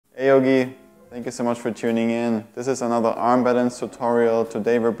Hey Yogi, thank you so much for tuning in. This is another arm balance tutorial.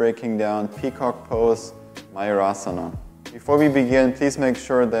 Today we're breaking down Peacock pose, Mayurasana. Before we begin, please make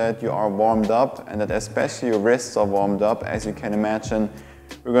sure that you are warmed up and that especially your wrists are warmed up. As you can imagine,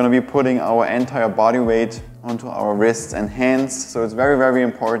 we're going to be putting our entire body weight onto our wrists and hands. So it's very, very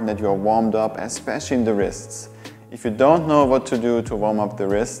important that you are warmed up, especially in the wrists. If you don't know what to do to warm up the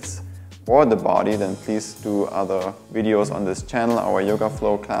wrists or the body, then please do other videos on this channel, our yoga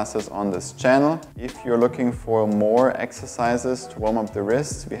flow classes on this channel. If you're looking for more exercises to warm up the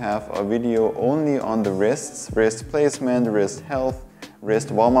wrists, we have a video only on the wrists, wrist placement, wrist health, wrist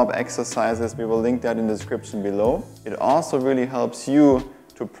warm-up exercises. We will link that in the description below. It also really helps you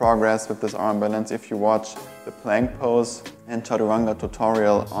to progress with this arm balance if you watch the plank pose and chaturanga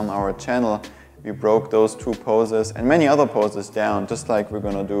tutorial on our channel. We broke those two poses and many other poses down, just like we're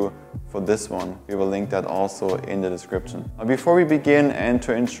going to do for this one. We will link that also in the description. Now, before we begin, and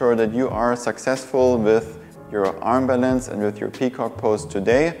to ensure that you are successful with your arm balance and with your peacock pose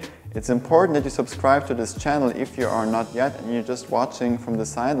today, it's important that you subscribe to this channel if you are not yet and you're just watching from the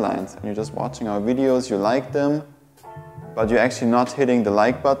sidelines and you're just watching our videos, you like them, but you're actually not hitting the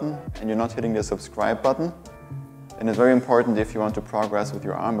like button and you're not hitting the subscribe button. And it's very important if you want to progress with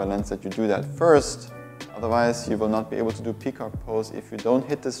your arm balance that you do that first. Otherwise, you will not be able to do peacock pose if you don't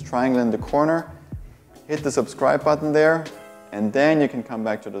hit this triangle in the corner. Hit the subscribe button there, and then you can come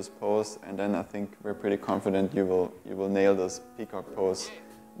back to this pose. And then I think we're pretty confident you will nail this peacock pose,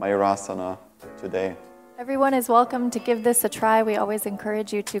 Mayurasana, today. Everyone is welcome to give this a try. We always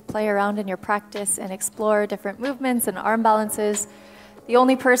encourage you to play around in your practice and explore different movements and arm balances. The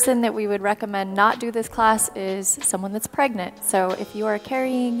only person that we would recommend not do this class is someone that's pregnant. So if you are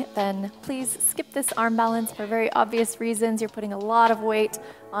carrying, then please skip this arm balance for very obvious reasons. You're putting a lot of weight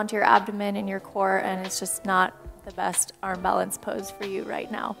onto your abdomen and your core, and it's just not the best arm balance pose for you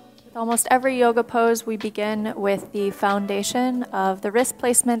right now. With almost every yoga pose, we begin with the foundation of the wrist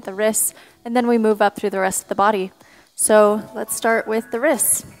placement, the wrists, and then we move up through the rest of the body. So let's start with the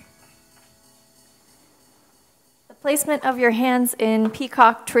wrists. Placement of your hands in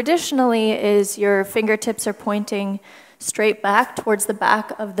peacock traditionally is your fingertips are pointing straight back towards the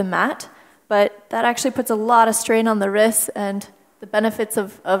back of the mat, but that actually puts a lot of strain on the wrists, and the benefits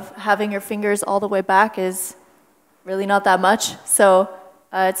of having your fingers all the way back is really not that much. So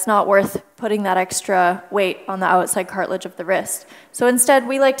it's not worth putting that extra weight on the outside cartilage of the wrist. So instead,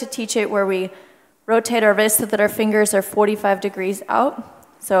 we like to teach it where we rotate our wrists so that our fingers are 45 degrees out.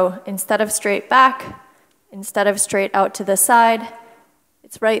 So instead of straight back, instead of straight out to the side,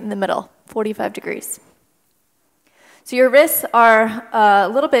 it's right in the middle, 45 degrees. So your wrists are a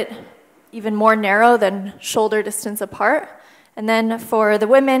little bit even more narrow than shoulder distance apart. And then for the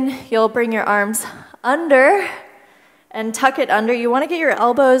women, you'll bring your arms under and tuck it under. You want to get your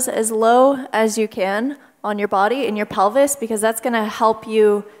elbows as low as you can on your body, in your pelvis, because that's going to help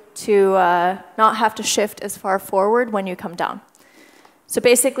you to not have to shift as far forward when you come down. So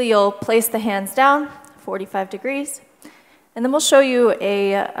basically, you'll place the hands down, 45 degrees. And then we'll show you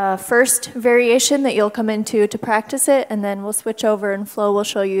a first variation that you'll come into to practice it, and then we'll switch over and Flo will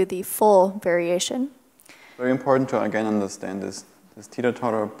show you the full variation. Very important to again understand this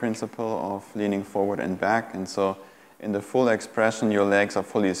teeter-totter principle of leaning forward and back. And so in the full expression, your legs are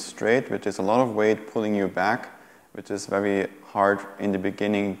fully straight, which is a lot of weight pulling you back, which is very hard in the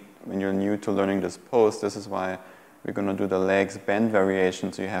beginning when you're new to learning this pose. This is why we're going to do the legs bend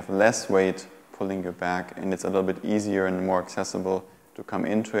variation, so you have less weight pulling you back, and it's a little bit easier and more accessible to come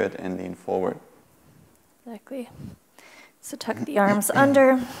into it and lean forward. Exactly. So tuck the arms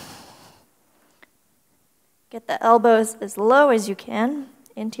under. Get the elbows as low as you can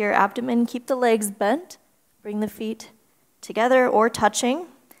into your abdomen. Keep the legs bent. Bring the feet together or touching.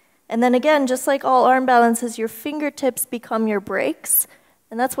 And then again, just like all arm balances, your fingertips become your brakes,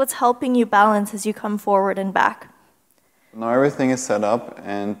 and that's what's helping you balance as you come forward and back. Now everything is set up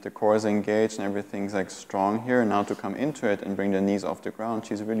and the core is engaged and everything's like strong here. Now to come into it and bring the knees off the ground,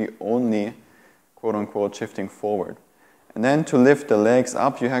 she's really only, quote unquote, shifting forward. And then to lift the legs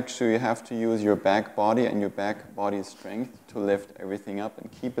up, you actually have to use your back body and your back body strength to lift everything up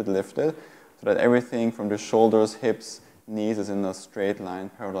and keep it lifted so that everything from the shoulders, hips, knees is in a straight line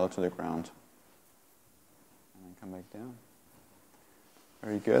parallel to the ground. And then come back down.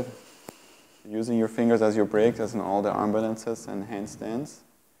 Very good. Using your fingers as your brakes, as in all the arm balances and handstands.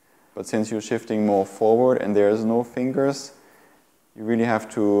 But since you're shifting more forward and there's no fingers, you really have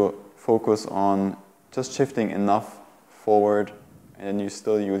to focus on just shifting enough forward, and then you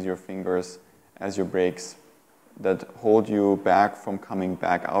still use your fingers as your brakes that hold you back from coming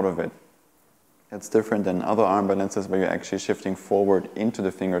back out of it. That's different than other arm balances where you're actually shifting forward into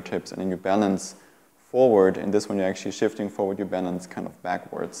the fingertips and then you balance forward. In this one, you're actually shifting forward, you balance kind of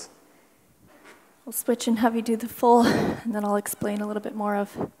backwards. We'll switch and have you do the full, and then I'll explain a little bit more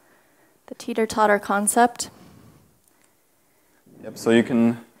of the teeter-totter concept. Yep, so you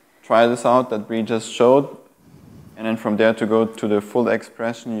can try this out that Bre just showed, and then from there to go to the full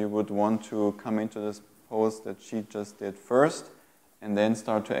expression, you would want to come into this pose that she just did first, and then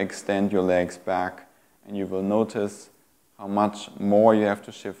start to extend your legs back, and you will notice how much more you have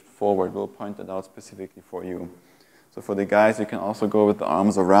to shift forward. We'll point it out specifically for you. So for the guys, you can also go with the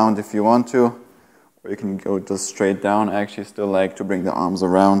arms around if you want to, or you can go just straight down. I actually still like to bring the arms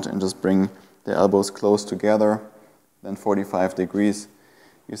around and just bring the elbows close together, then 45 degrees.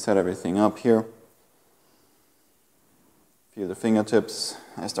 You set everything up here. Feel the fingertips.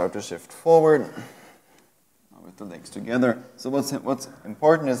 I start to shift forward with the legs together. So what's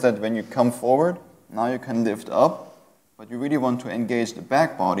important is that when you come forward, now you can lift up, but you really want to engage the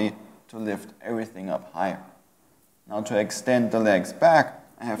back body to lift everything up higher. Now to extend the legs back,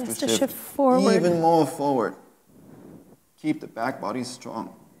 I have to shift forward. Even more forward. Keep the back body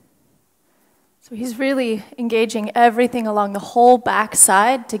strong. So he's really engaging everything along the whole back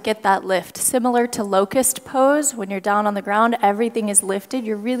side to get that lift. Similar to locust pose, when you're down on the ground, everything is lifted.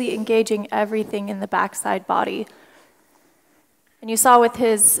 You're really engaging everything in the backside body. And you saw with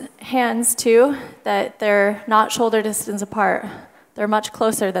his hands too, that they're not shoulder distance apart. They're much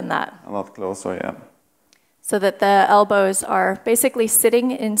closer than that. A lot closer, yeah. So that the elbows are basically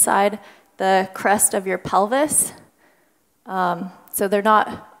sitting inside the crest of your pelvis. So they're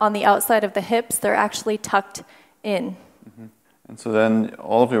not on the outside of the hips, they're actually tucked in. Mm-hmm. And so then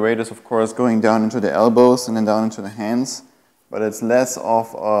all of your weight is, of course, going down into the elbows and then down into the hands, but it's less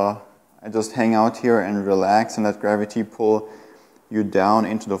of I just hang out here and relax and let gravity pull you down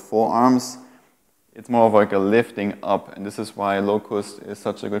into the forearms. It's more of like a lifting up, and this is why locust is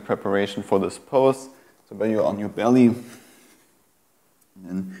such a good preparation for this pose. So when you're on your belly, and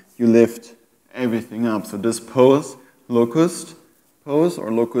then you lift everything up. So this pose, locust pose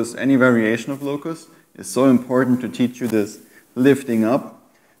or locust, any variation of locust, is so important to teach you this lifting up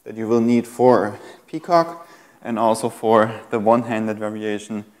that you will need for peacock and also for the one-handed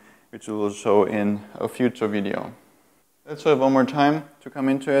variation, which we will show in a future video. Let's show it one more time to come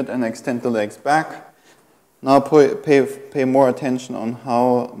into it and extend the legs back. Now pay more attention on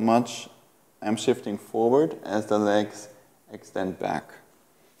how much I'm shifting forward as the legs extend back.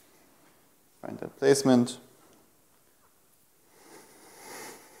 Find that placement.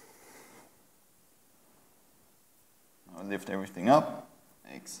 Now lift everything up,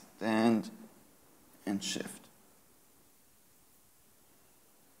 extend, and shift.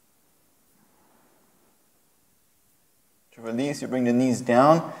 To release, you bring the knees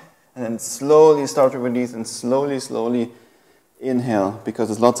down, and then slowly start to release, and slowly inhale, because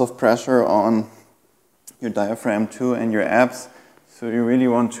there's lots of pressure on your diaphragm too and your abs. So you really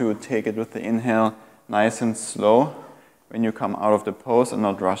want to take it with the inhale nice and slow when you come out of the pose and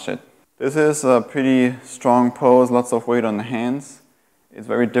not rush it. This is a pretty strong pose, lots of weight on the hands. It's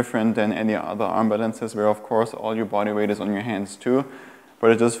very different than any other arm balances where of course all your body weight is on your hands too,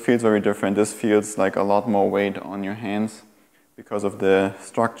 but it just feels very different. This feels like a lot more weight on your hands because of the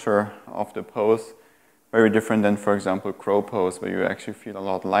structure of the pose. Very different than, for example, crow pose, where you actually feel a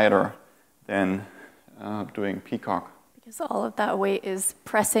lot lighter than doing peacock. Because all of that weight is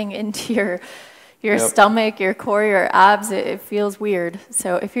pressing into your stomach, your core, your abs. It feels weird.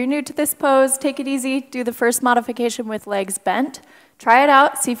 So if you're new to this pose, take it easy. Do the first modification with legs bent. Try it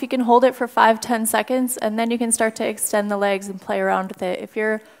out. See if you can hold it for 5-10 seconds, and then you can start to extend the legs and play around with it. If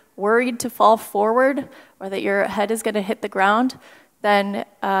you're worried to fall forward or that your head is going to hit the ground, then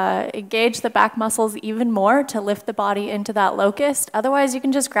engage the back muscles even more to lift the body into that locust. Otherwise, you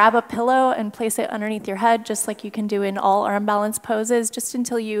can just grab a pillow and place it underneath your head, just like you can do in all arm balance poses, just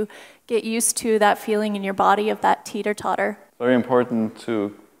until you get used to that feeling in your body of that teeter-totter. Very important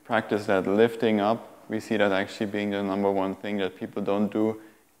to practice that lifting up. We see that actually being the #1 thing that people don't do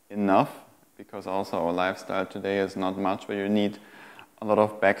enough, because also our lifestyle today is not much where you need a lot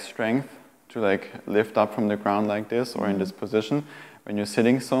of back strength to like lift up from the ground like this or in this position. When you're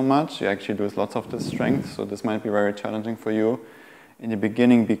sitting so much, you actually lose lots of this strength, so this might be very challenging for you in the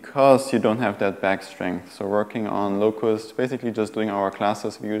beginning because you don't have that back strength. So working on locust, basically just doing our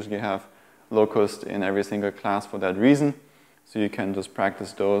classes, we usually have locust in every single class for that reason. So you can just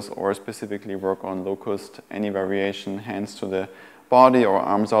practice those or specifically work on locust, any variation, hands to the body or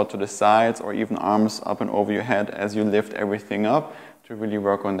arms out to the sides or even arms up and over your head as you lift everything up to really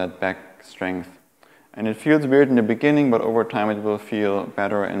work on that back strength. And it feels weird in the beginning, but over time it will feel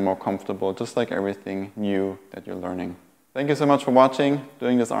better and more comfortable, just like everything new that you're learning. Thank you so much for watching,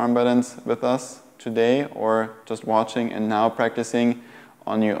 doing this arm balance with us today, or just watching and now practicing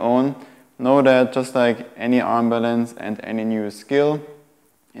on your own. Know that just like any arm balance and any new skill,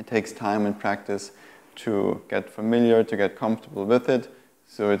 it takes time and practice to get familiar, to get comfortable with it.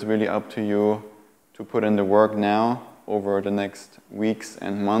 So it's really up to you to put in the work now over the next weeks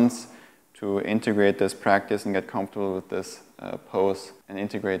and months to integrate this practice and get comfortable with this pose and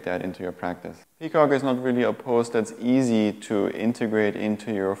integrate that into your practice. Peacock is not really a pose that's easy to integrate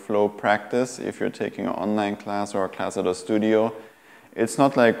into your flow practice if you're taking an online class or a class at a studio. It's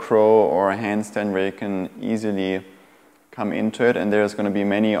not like crow or a handstand where you can easily come into it, and there's going to be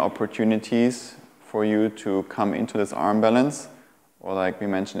many opportunities for you to come into this arm balance, or like we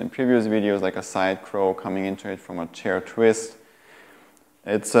mentioned in previous videos, like a side crow coming into it from a chair twist.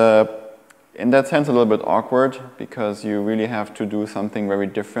 It's in that sense a little bit awkward because you really have to do something very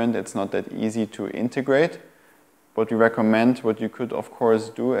different. It's not that easy to integrate, but we recommend what you could of course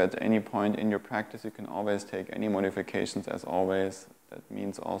do at any point in your practice. You can always take any modifications as always. That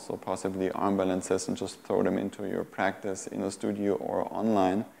means also possibly arm balances and just throw them into your practice in a studio or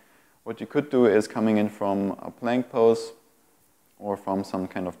online. What you could do is coming in from a plank pose or from some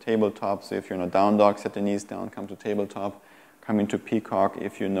kind of tabletop. So if you're in a down dog, set the knees down, come to tabletop, come into peacock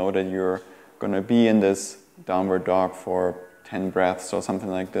if you know that you're going to be in this downward dog for 10 breaths or something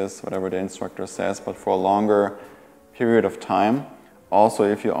like this, whatever the instructor says, but for a longer period of time. Also,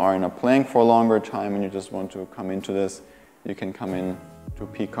 if you are in a plank for a longer time and you just want to come into this, you can come in to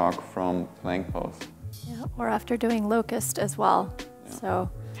peacock from plank pose. Yeah, or after doing locust as well. Yeah. So,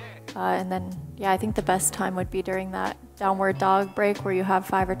 and then, yeah, I think the best time would be during that downward dog break where you have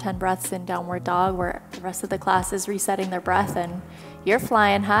 5 or 10 breaths in downward dog, where the rest of the class is resetting their breath and you're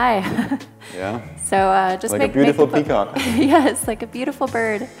flying high. Yeah. So just like a beautiful peacock. Yes, like a beautiful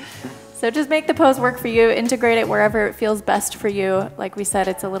bird. So just make the pose work for you, integrate it wherever it feels best for you. Like we said,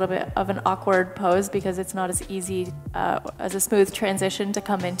 it's a little bit of an awkward pose because it's not as easy as a smooth transition to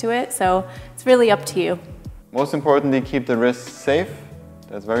come into it. So it's really up to you. Most importantly, keep the wrists safe.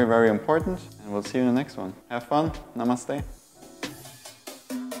 That's very, very important. And we'll see you in the next one. Have fun. Namaste.